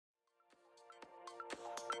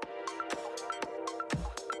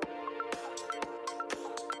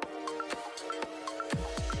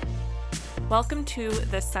Welcome to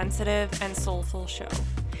the Sensitive and Soulful Show.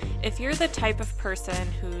 If you're the type of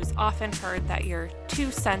person who's often heard that you're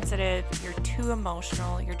too sensitive, you're too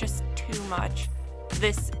emotional, you're just too much,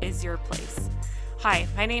 this is your place. Hi,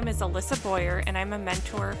 my name is Alyssa Boyer, and I'm a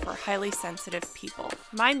mentor for highly sensitive people.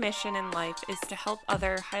 My mission in life is to help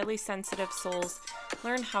other highly sensitive souls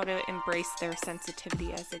learn how to embrace their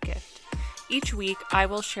sensitivity as a gift. Each week, I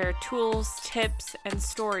will share tools, tips, and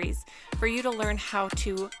stories for you to learn how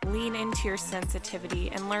to lean into your sensitivity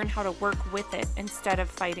and learn how to work with it instead of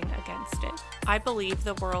fighting against it. I believe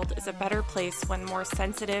the world is a better place when more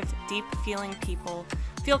sensitive, deep-feeling people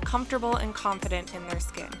feel comfortable and confident in their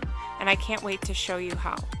skin, and I can't wait to show you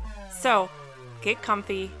how. So, get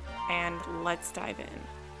comfy and let's dive in.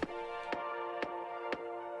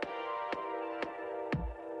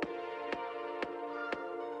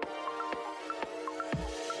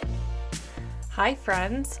 Hi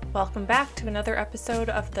friends, welcome back to another episode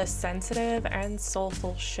of the Sensitive and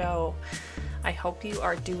Soulful Show. I hope you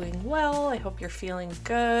are doing well. I hope you're feeling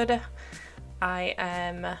good. I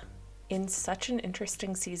am in such an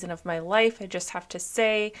interesting season of my life. I just have to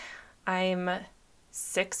say, I'm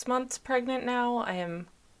 6 months pregnant now. I am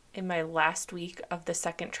in my last week of the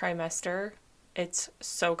second trimester. It's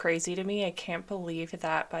so crazy to me. I can't believe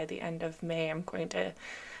that by the end of May, I'm going to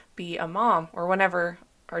be a mom, or whenever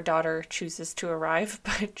our daughter chooses to arrive,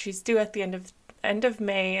 but she's due at the end of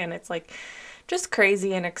May, and it's like just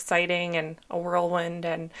crazy and exciting and a whirlwind.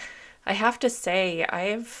 And I have to say,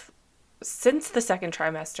 since the second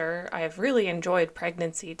trimester, I've really enjoyed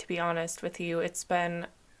pregnancy, to be honest with you. It's been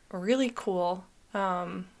really cool,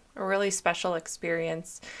 a really special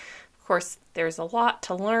experience. Of course, there's a lot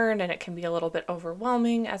to learn and it can be a little bit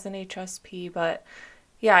overwhelming as an HSP, but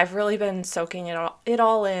yeah, I've really been soaking it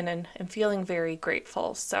all in and feeling very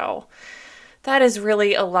grateful. So that is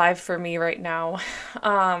really alive for me right now.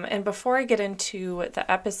 And before I get into the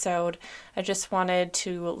episode, I just wanted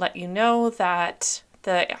to let you know that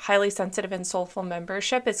the Highly Sensitive and Soulful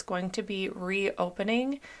membership is going to be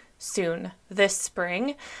reopening soon this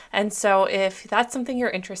spring. And so if that's something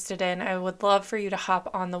you're interested in, I would love for you to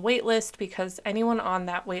hop on the wait list, because anyone on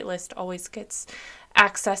that wait list always gets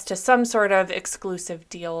access to some sort of exclusive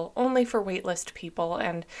deal only for waitlist people.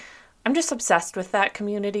 And I'm just obsessed with that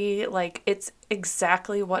community. Like, it's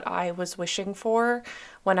exactly what I was wishing for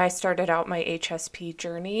when I started out my HSP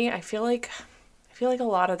journey. I feel like a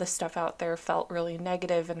lot of the stuff out there felt really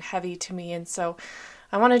negative and heavy to me. And so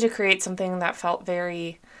I wanted to create something that felt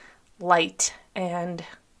very light and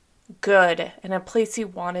good, and a place you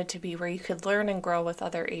wanted to be where you could learn and grow with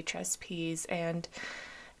other HSPs and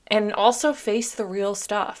also face the real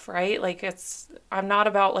stuff, right? Like, I'm not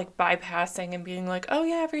about like bypassing and being like, oh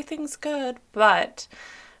yeah, everything's good. But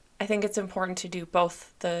I think it's important to do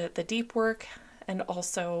both the deep work and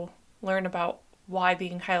also learn about why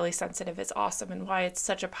being highly sensitive is awesome and why it's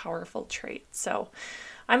such a powerful trait. So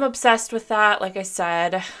I'm obsessed with that, like I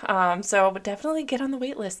said. So definitely get on the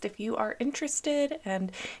wait list if you are interested,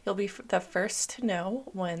 and you'll be the first to know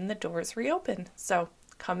when the doors reopen. So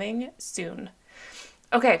coming soon.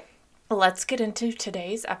 Okay, let's get into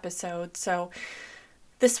today's episode. So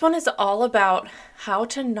this one is all about how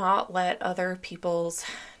to not let other people's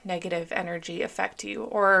negative energy affect you,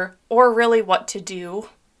 or really what to do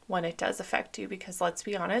when it does affect you, because let's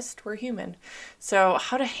be honest, we're human. So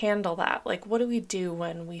how to handle that? Like, what do we do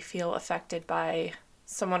when we feel affected by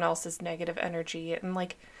someone else's negative energy? And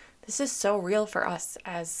like, this is so real for us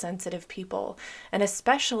as sensitive people. And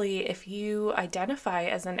especially if you identify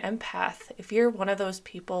as an empath, if you're one of those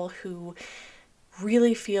people who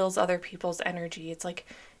really feels other people's energy. It's like,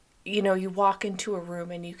 you walk into a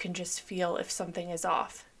room and you can just feel if something is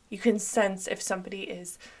off. You can sense if somebody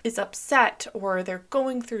is upset, or they're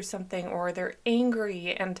going through something, or they're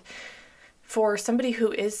angry. And for somebody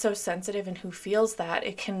who is so sensitive and who feels that,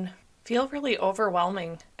 it can feel really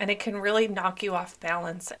overwhelming, and it can really knock you off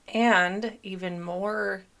balance. And even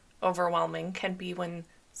more overwhelming can be when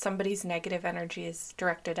somebody's negative energy is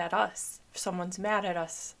directed at us. If someone's mad at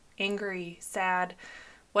us, angry, sad,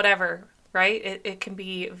 whatever, right? It can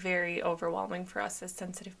be very overwhelming for us as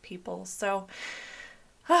sensitive people. So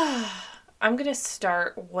I'm going to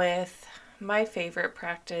start with my favorite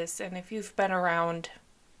practice. And if you've been around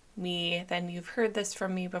me, then you've heard this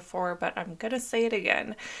from me before, but I'm going to say it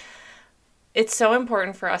again. It's so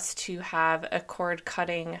important for us to have a cord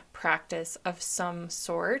cutting practice of some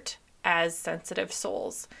sort as sensitive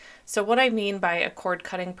souls. So what I mean by a cord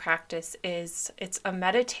cutting practice is it's a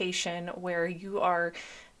meditation where you are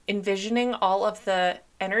envisioning all of the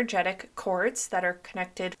energetic cords that are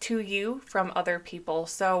connected to you from other people.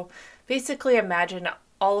 So basically imagine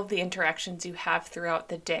all of the interactions you have throughout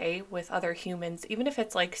the day with other humans, even if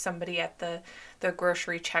it's like somebody at the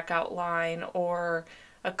grocery checkout line or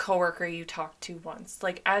a coworker you talked to once.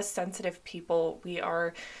 Like, as sensitive people, we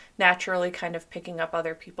are naturally kind of picking up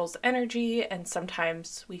other people's energy, and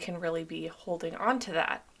sometimes we can really be holding on to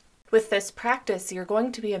that. With this practice, you're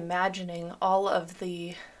going to be imagining all of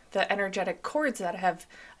the energetic cords that have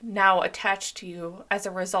now attached to you as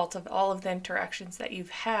a result of all of the interactions that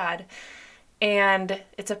you've had. And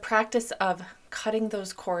it's a practice of cutting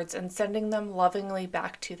those cords and sending them lovingly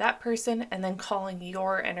back to that person, and then calling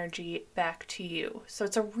your energy back to you. So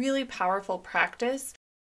it's a really powerful practice.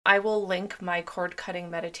 I will link my cord cutting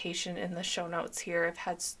meditation in the show notes here. I've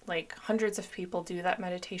had like hundreds of people do that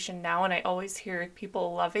meditation now, and I always hear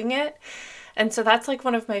people loving it. And so that's like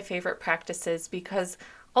one of my favorite practices, because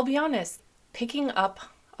I'll be honest, picking up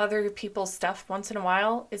other people's stuff once in a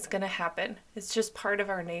while is going to happen. It's just part of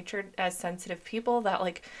our nature as sensitive people that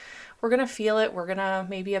like we're going to feel it, we're going to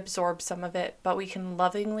maybe absorb some of it, but we can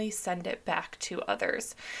lovingly send it back to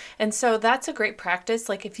others. And so that's a great practice.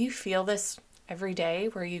 Like, if you feel this every day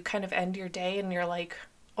where you kind of end your day and you're like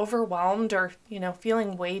overwhelmed or,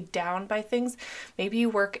 feeling weighed down by things, maybe you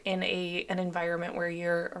work in an environment where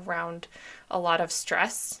you're around a lot of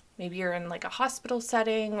stress. Maybe you're in like a hospital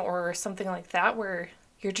setting or something like that where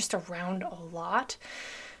you're just around a lot.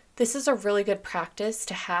 This is a really good practice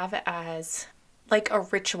to have as like a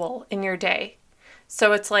ritual in your day.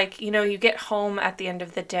 So it's like, you get home at the end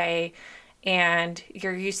of the day and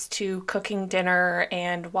you're used to cooking dinner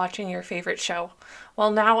and watching your favorite show.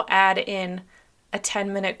 Well, now add in a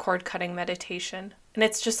 10-minute cord cutting meditation. And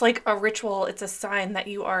it's just like a ritual. It's a sign that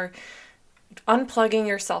you are unplugging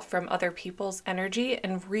yourself from other people's energy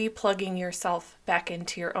and replugging yourself back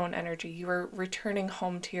into your own energy. You are returning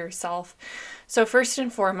home to yourself. So first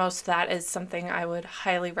and foremost, that is something I would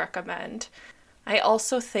highly recommend. I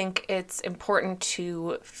also think it's important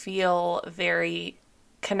to feel very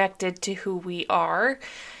connected to who we are.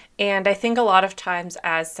 And I think a lot of times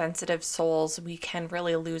as sensitive souls, we can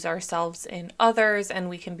really lose ourselves in others, and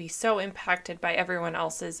we can be so impacted by everyone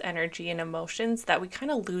else's energy and emotions that we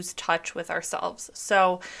kind of lose touch with ourselves.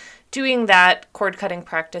 So doing that cord cutting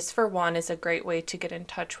practice, for one, is a great way to get in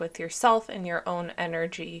touch with yourself and your own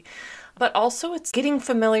energy. But also it's getting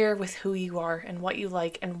familiar with who you are and what you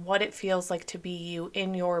like and what it feels like to be you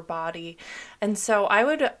in your body. And so I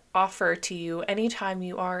would offer to you, anytime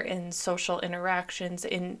you are in social interactions,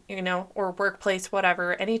 or workplace,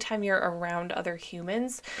 whatever, anytime you're around other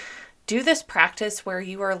humans, do this practice where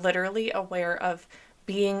you are literally aware of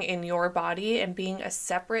being in your body and being a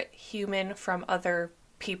separate human from other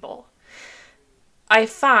people. I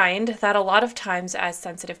find that a lot of times as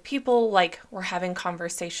sensitive people, like, we're having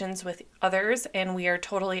conversations with others and we are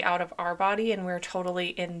totally out of our body and we're totally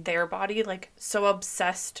in their body, like so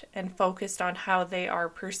obsessed and focused on how they are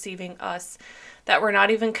perceiving us that we're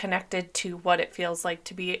not even connected to what it feels like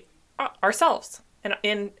to be ourselves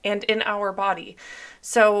and in our body.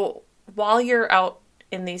 So while you're out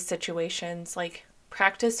in these situations, like,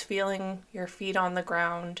 practice feeling your feet on the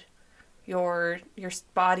ground, your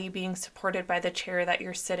body being supported by the chair that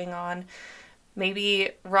you're sitting on.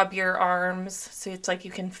 Maybe rub your arms so it's like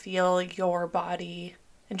you can feel your body,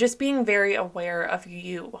 and just being very aware of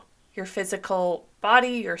you, your physical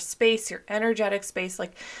body, your space, your energetic space,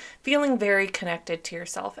 like feeling very connected to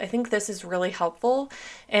yourself. I think this is really helpful,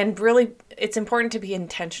 and really it's important to be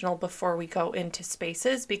intentional before we go into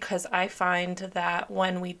spaces, because I find that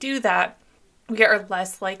when we do that, we are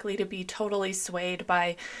less likely to be totally swayed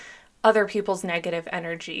by other people's negative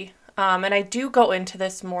energy. And I do go into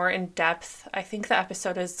this more in depth. I think the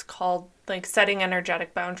episode is called like Setting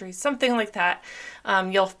Energetic Boundaries, something like that.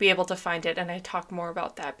 You'll be able to find it, and I talk more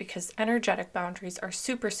about that because energetic boundaries are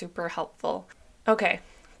super, super helpful. Okay,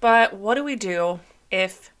 but what do we do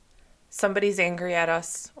if somebody's angry at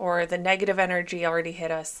us or the negative energy already hit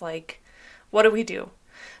us? Like, what do we do?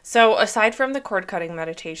 So aside from the cord cutting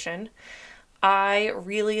meditation, I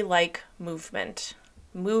really like movement.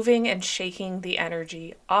 Moving and shaking the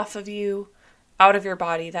energy off of you, out of your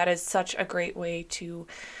body. That is such a great way to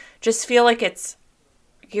just feel like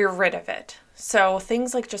you're rid of it. So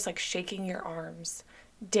things like just like shaking your arms,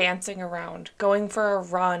 dancing around, going for a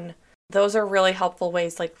run, those are really helpful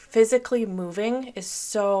ways. Like, physically moving is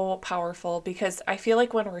so powerful, because I feel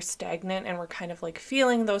like when we're stagnant and we're kind of like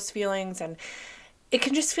feeling those feelings, and it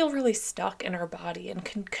can just feel really stuck in our body and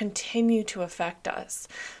can continue to affect us.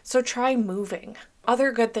 So try moving.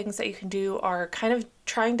 Other good things that you can do are kind of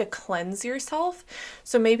trying to cleanse yourself.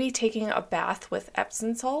 So maybe taking a bath with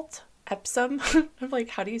Epsom salt. Epsom? I'm like,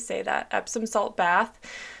 how do you say that? Epsom salt bath.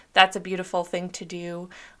 That's a beautiful thing to do.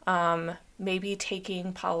 maybe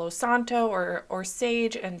taking Palo Santo or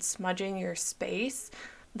sage and smudging your space.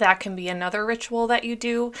 That can be another ritual that you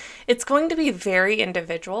do. It's going to be very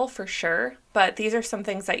individual for sure, but these are some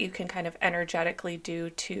things that you can kind of energetically do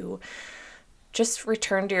to just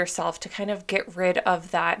return to yourself, to kind of get rid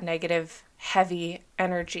of that negative, heavy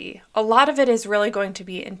energy. A lot of it is really going to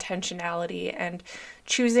be intentionality and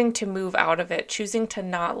choosing to move out of it, choosing to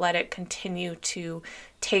not let it continue to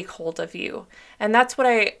take hold of you. And that's what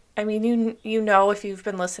I mean, you know, if you've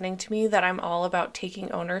been listening to me, that I'm all about taking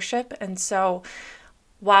ownership. And so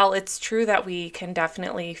while it's true that we can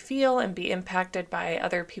definitely feel and be impacted by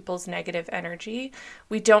other people's negative energy,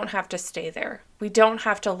 we don't have to stay there. We don't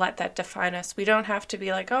have to let that define us. We don't have to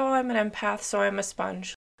be like, oh, I'm an empath, so I'm a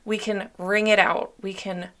sponge. We can wring it out. We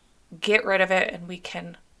can get rid of it, and we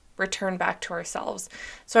can return back to ourselves.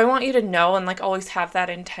 So I want you to know and like always have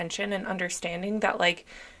that intention and understanding that like,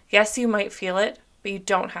 yes, you might feel it, but you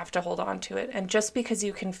don't have to hold on to it. And just because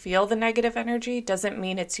you can feel the negative energy doesn't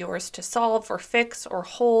mean it's yours to solve or fix or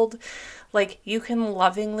hold. Like, you can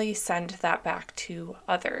lovingly send that back to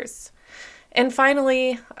others. And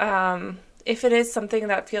finally, if it is something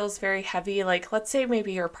that feels very heavy, like let's say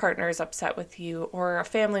maybe your partner is upset with you or a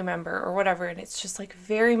family member or whatever, and it's just like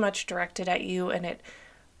very much directed at you, and it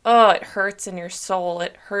hurts in your soul.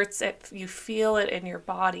 It hurts, you feel it in your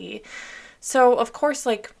body. So of course,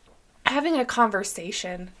 like, having a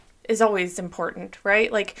conversation is always important,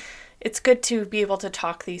 right? Like, it's good to be able to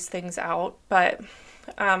talk these things out, but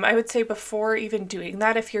I would say before even doing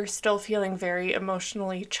that, if you're still feeling very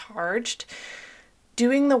emotionally charged,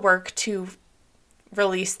 doing the work to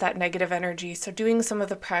release that negative energy. So doing some of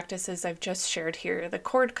the practices I've just shared here, the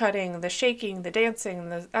cord cutting, the shaking, the dancing,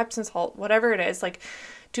 the Epsom salt, whatever it is, like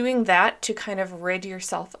doing that to kind of rid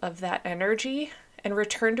yourself of that energy and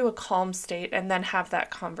return to a calm state, and then have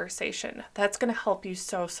that conversation. That's going to help you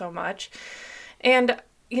so much. And,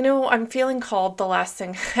 you know, I'm feeling called the last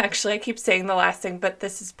thing. Actually, I keep saying the last thing, but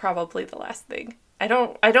this is probably the last thing. I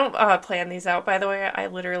don't plan these out, by the way. I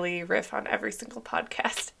literally riff on every single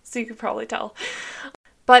podcast, so you can probably tell.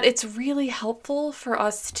 But it's really helpful for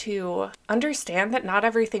us to understand that not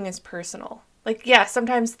everything is personal. Like, yeah,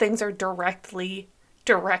 sometimes things are directly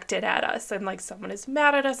directed at us, and like someone is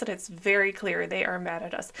mad at us and it's very clear they are mad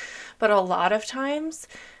at us. But a lot of times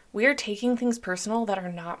we are taking things personal that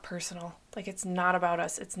are not personal. Like, it's not about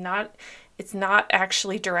us. It's not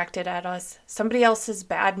actually directed at us. Somebody else's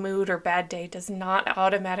bad mood or bad day does not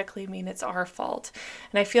automatically mean it's our fault.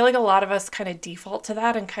 And I feel like a lot of us kind of default to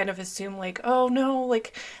that and kind of assume like, oh no,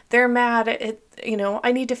 like they're mad,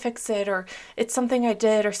 I need to fix it, or it's something I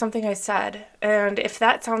did or something I said. And if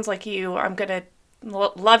that sounds like you, I'm going to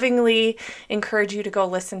lovingly encourage you to go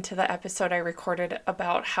listen to the episode I recorded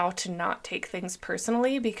about how to not take things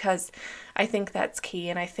personally, because I think that's key,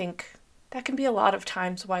 and I think that can be a lot of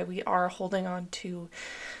times why we are holding on to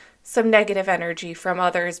some negative energy from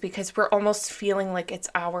others, because we're almost feeling like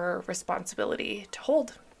it's our responsibility to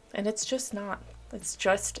hold, and it's just not. It's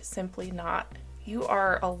just simply not. You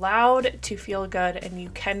are allowed to feel good, and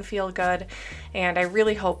you can feel good, and I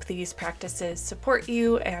really hope these practices support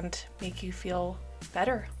you and make you feel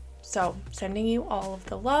better. So, sending you all of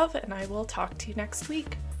the love, and I will talk to you next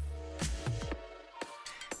week.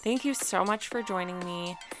 Thank you so much for joining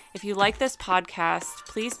me. If you like this podcast,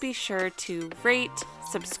 please be sure to rate,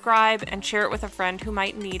 subscribe, and share it with a friend who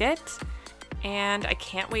might need it. And I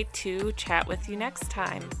can't wait to chat with you next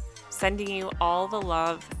time. Sending you all the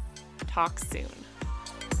love. Talk soon.